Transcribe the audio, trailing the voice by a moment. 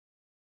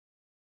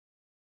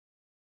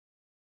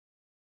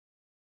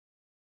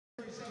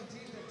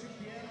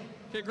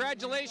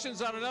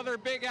Congratulations on another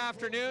big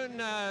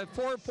afternoon.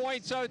 4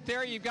 points out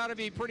there. You've got to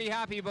be pretty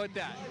happy about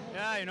that.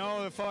 Yeah, you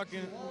know, the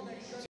fucking...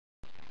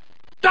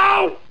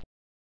 No!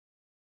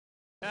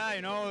 Yeah,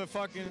 you know, the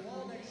fucking...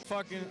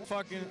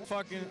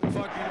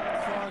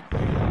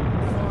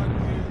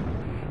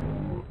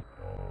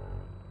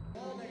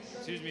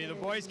 Excuse me, the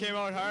boys came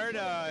out hard,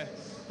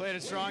 played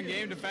a strong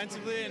game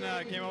defensively, and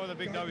came out with a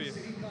big W.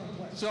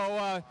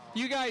 So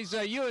you guys,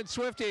 you and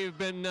Swifty have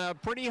been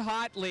pretty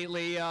hot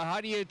lately.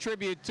 How do you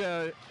attribute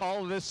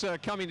all of this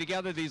coming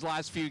together these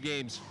last few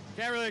games?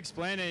 Can't really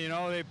explain it, you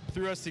know, they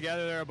threw us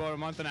together there about a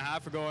month and a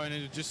half ago, and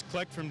it just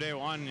clicked from day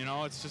one, you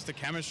know, it's just the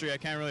chemistry. I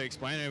can't really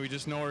explain it. We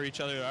just know where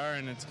each other are,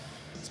 and it's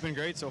been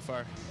great so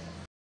far.